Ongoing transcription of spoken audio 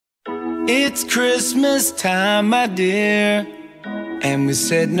It's Christmas time, my dear, and we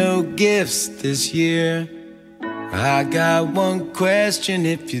said no gifts this year. I got one question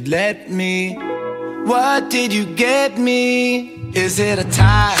if you'd let me. What did you get me? Is it a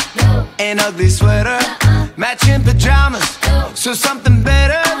tie, an ugly sweater, matching pajamas, so something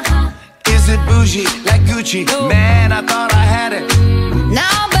better? Is it bougie like Gucci? Man, I thought I had it.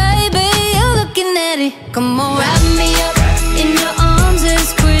 Now baby, you're looking at it. Come on, wrap me up in your arms,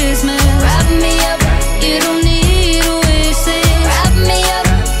 it's Christmas. Wrap me up, you don't need to wish it. Wrap me up,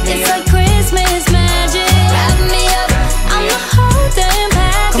 it's like Christmas magic. Wrap me up, I'm the whole damn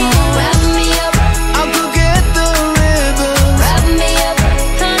package. Come on, wrap me up, I'll go get the ribbon. wrap me up,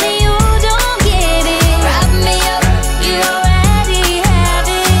 honey, you don't get it. Wrap me up, you already have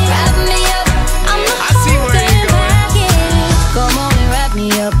it. Wrap me up, I'm the I see whole where damn you're going. package. Come on and wrap me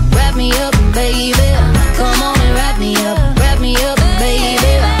up, baby. Come on and wrap me up,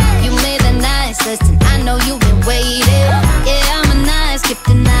 baby. You made a nice listen, I know you've been waiting. Yeah, I'm a nice gift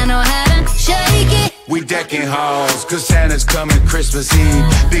and I know how to shake it. We decking halls, cause Santa's coming Christmas Eve.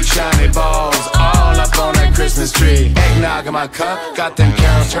 Big shiny balls, all up on that Christmas tree. Eggnog in my cup, got them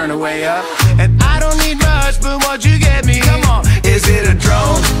carols turned way up. And I don't need much, but what'd you get me? Come on. Is it a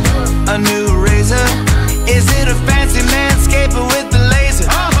drone? A new razor? Is it a fancy manscaper with the laser?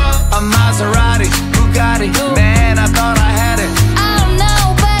 A Maserati, Bugatti, man, I thought I